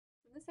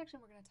section,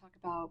 we're going to talk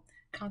about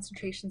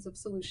concentrations of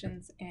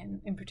solutions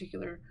and, in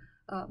particular,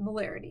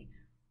 molarity.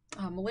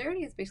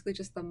 Molarity is basically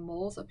just the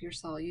moles of your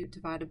solute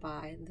divided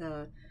by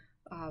the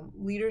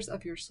liters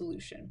of your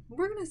solution.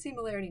 We're going to see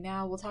molarity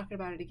now. We'll talk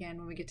about it again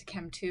when we get to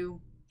Chem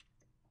 2.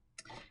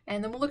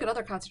 And then we'll look at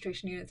other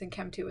concentration units in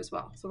Chem 2 as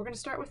well. So we're going to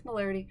start with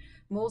molarity,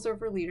 moles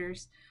over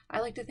liters. I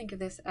like to think of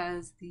this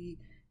as the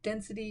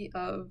density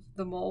of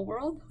the mole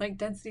world. Like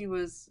density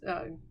was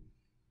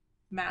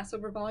mass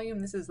over volume.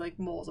 This is like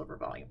moles over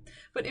volume.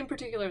 But in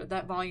particular,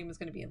 that volume is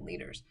going to be in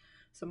liters.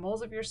 So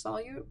moles of your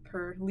solute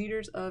per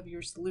liters of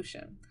your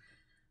solution.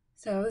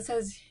 So it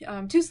says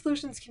two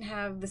solutions can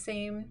have the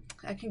same,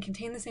 can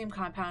contain the same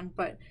compound,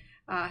 but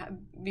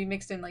be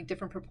mixed in like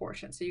different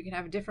proportions. So you can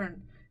have a different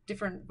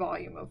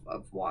volume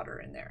of water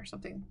in there or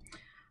something.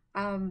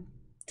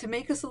 To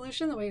make a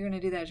solution, the way you're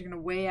going to do that is you're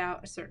going to weigh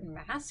out a certain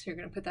mass. You're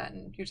going to put that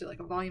in usually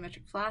like a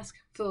volumetric flask,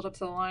 fill it up to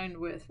the line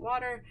with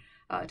water,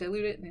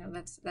 dilute it. You know,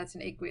 that's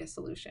an aqueous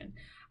solution.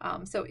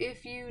 So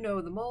if you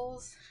know the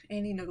moles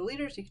and you know the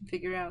liters, you can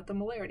figure out the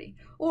molarity.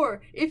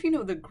 Or if you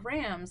know the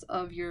grams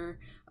of your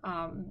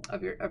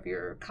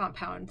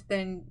compound,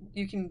 then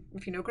you can,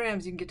 if you know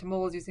grams, you can get to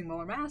moles using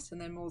molar mass, and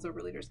then moles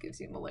over liters gives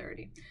you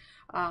molarity.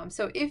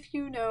 So if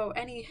you know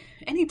any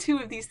two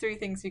of these three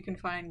things, you can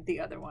find the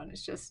other one.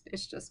 It's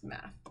just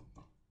math.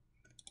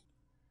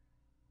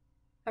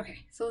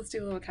 Okay, so let's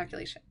do a little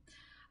calculation.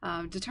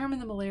 Determine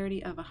the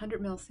molarity of a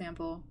 100 ml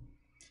sample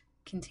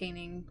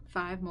containing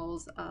 5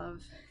 moles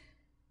of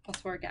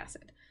phosphoric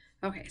acid.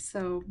 Okay,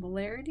 so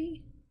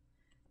molarity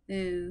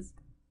is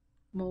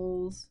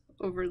moles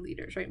over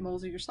liters, right?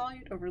 Moles of your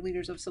solute over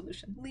liters of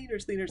solution.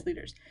 Liters.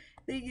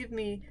 They give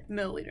me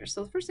milliliters.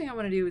 So the first thing I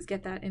want to do is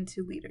get that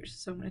into liters.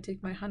 So I'm going to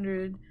take my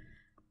 100,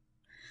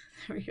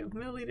 there we go,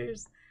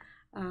 milliliters,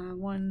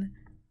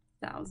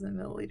 1,000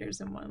 milliliters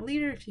in 1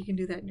 liter. If you can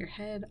do that in your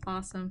head,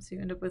 awesome. So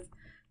you end up with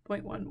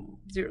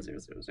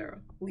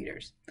 0.10000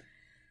 liters.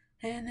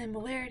 And then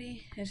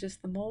molarity is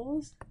just the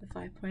moles, the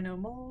 5.0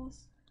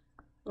 moles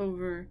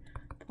over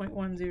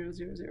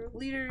 0.1000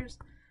 liters.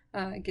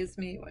 It gives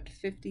me, what,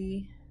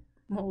 50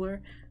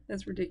 molar?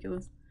 That's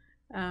ridiculous.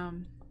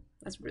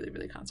 That's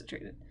really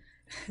concentrated.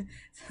 So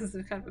this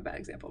is kind of a bad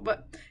example,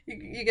 but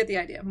you get the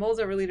idea. Moles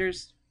over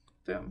liters,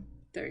 boom,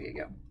 there you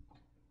go.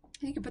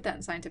 And you can put that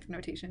in scientific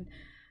notation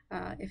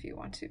if you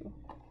want to.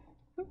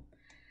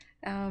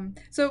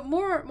 So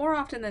more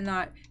often than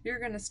not, you're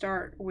going to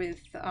start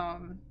with,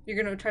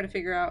 you're going to try to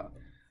figure out,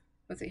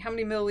 let's see, how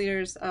many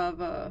milliliters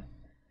of a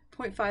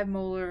 0.5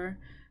 molar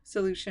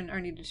solution are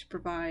needed to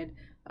provide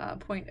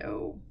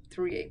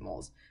 0.038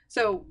 moles.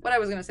 So what I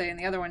was going to say in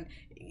the other one,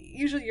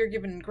 usually you're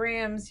given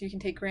grams. You can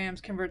take grams,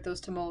 convert those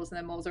to moles, and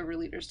then moles over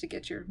liters to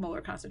get your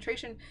molar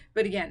concentration.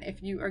 But again,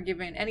 if you are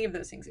given any of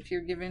those things, if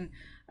you're given,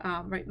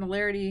 right,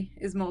 molarity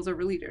is moles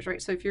over liters,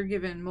 right? So if you're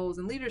given moles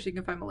and liters, you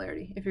can find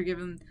molarity. If you're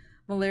given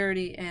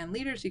molarity and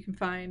liters, you can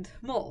find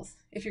moles.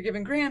 If you're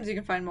given grams, you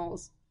can find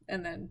moles,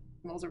 and then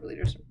moles over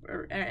liters,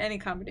 or any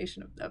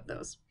combination of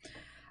those.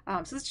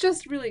 So it's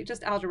just really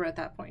just algebra at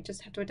that point.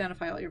 Just have to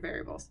identify all your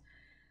variables.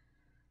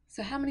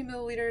 So how many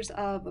milliliters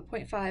of a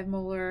 0.5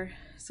 molar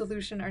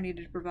solution are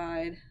needed to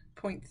provide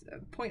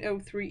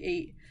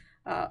 0.038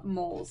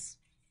 moles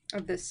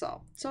of this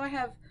salt? So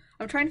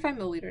I'm trying to find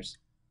milliliters.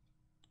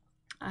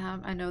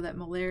 I know that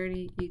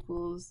molarity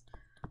equals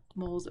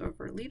moles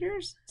over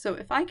liters. So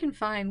if I can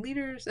find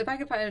liters,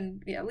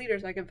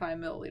 liters, I can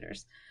find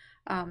milliliters.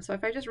 So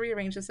if I just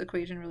rearrange this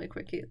equation really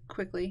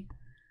quickly,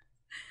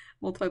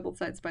 multiply both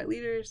sides by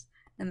liters,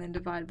 and then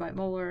divide by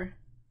molar,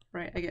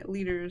 right, I get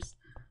liters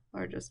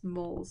are just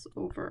moles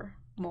over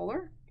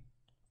molar.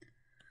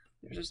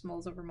 They're just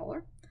moles over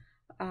molar.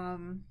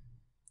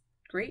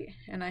 Great,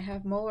 and I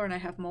have molar and I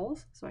have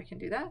moles, so I can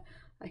do that.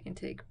 I can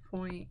take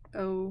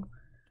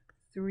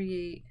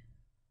 0.038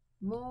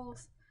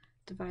 moles,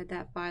 divide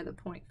that by the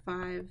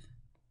 0.5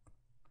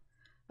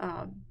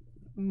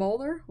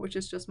 molar, which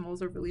is just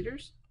moles over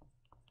liters,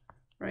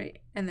 right?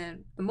 And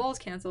then the moles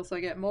cancel, so I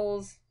get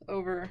moles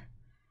over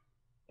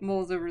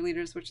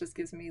liters, which just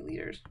gives me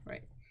liters,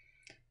 right?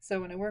 So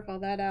when I work all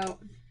that out,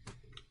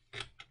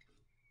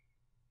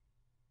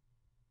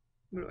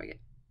 what do I get?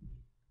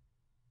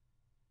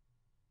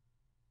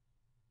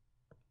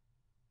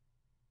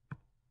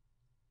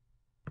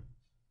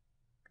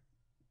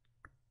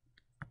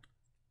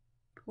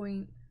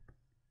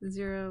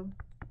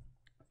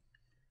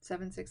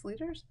 .076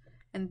 liters.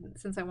 And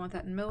since I want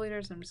that in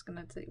milliliters, I'm just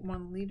going to take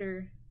 1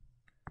 liter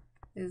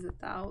is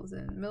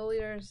 1,000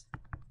 milliliters,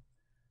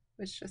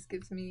 which just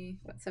gives me,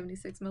 what,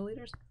 76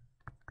 milliliters?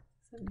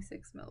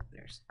 76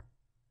 milliliters.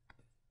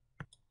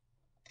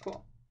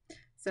 Cool.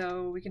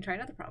 So we can try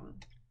another problem.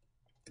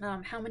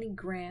 How many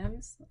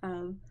grams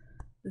of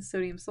the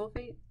sodium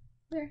sulfate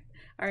there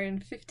are in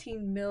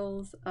 15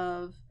 mils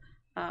of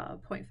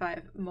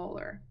 0.5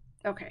 molar?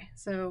 Okay,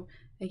 so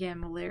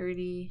again,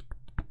 molarity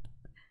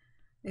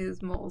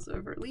is moles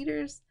over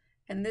liters,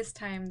 and this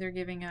time they're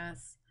giving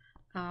us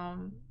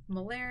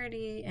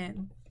molarity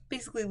and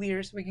basically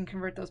liters. We can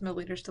convert those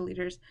milliliters to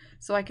liters,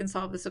 so I can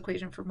solve this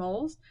equation for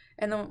moles.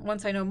 And then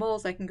once I know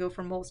moles, I can go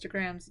from moles to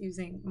grams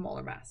using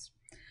molar mass.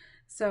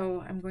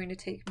 So I'm going to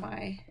take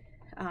my,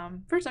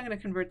 first I'm going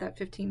to convert that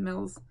 15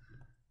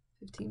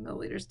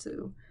 milliliters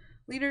to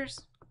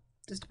liters.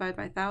 Just divide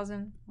by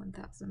 1,000.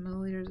 1,000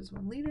 milliliters is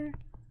 1 liter.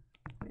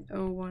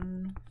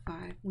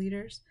 0.015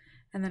 liters.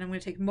 And then I'm going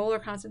to take molar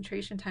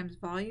concentration times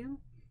volume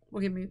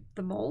will give me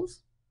the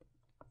moles.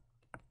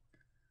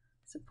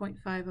 So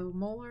 0.50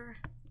 molar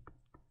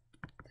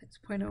times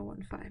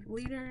 0.015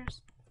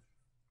 liters.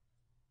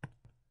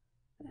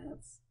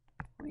 That's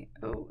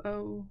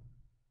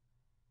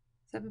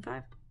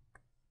 0.0075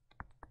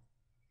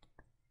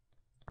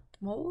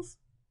 moles.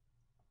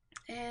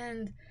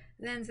 And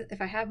then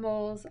if I have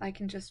moles, I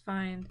can just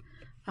find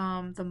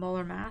the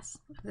molar mass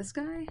of this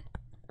guy.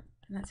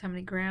 And that's how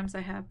many grams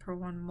I have per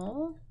 1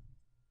 mole.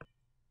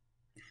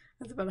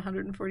 That's about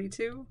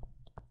 142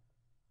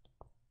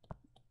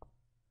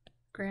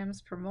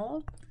 grams per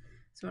mole.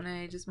 So when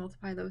I just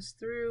multiply those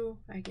through,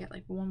 I get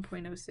like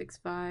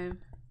 1.065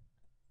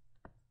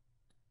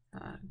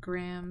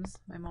 grams.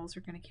 My moles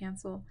are going to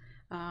cancel.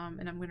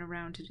 And I'm going to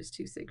round to just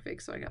 2 sig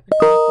figs. So I got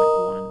like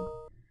 1.1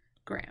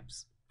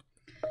 grams.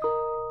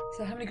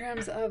 So how many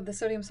grams of the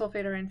sodium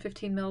sulfate are in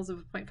 15 mils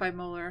of 0.5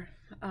 molar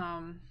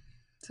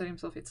sodium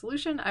sulfate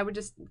solution? I would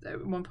just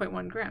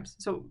 1.1 grams.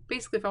 So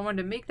basically, if I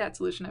wanted to make that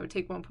solution, I would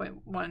take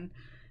 1.1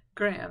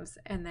 grams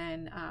and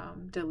then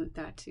dilute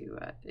that to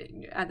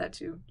add that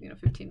to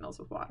 15 mils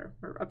of water,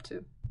 or up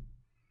to.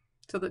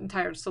 So the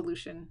entire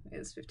solution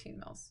is 15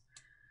 mils.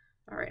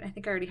 All right, I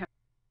think I already have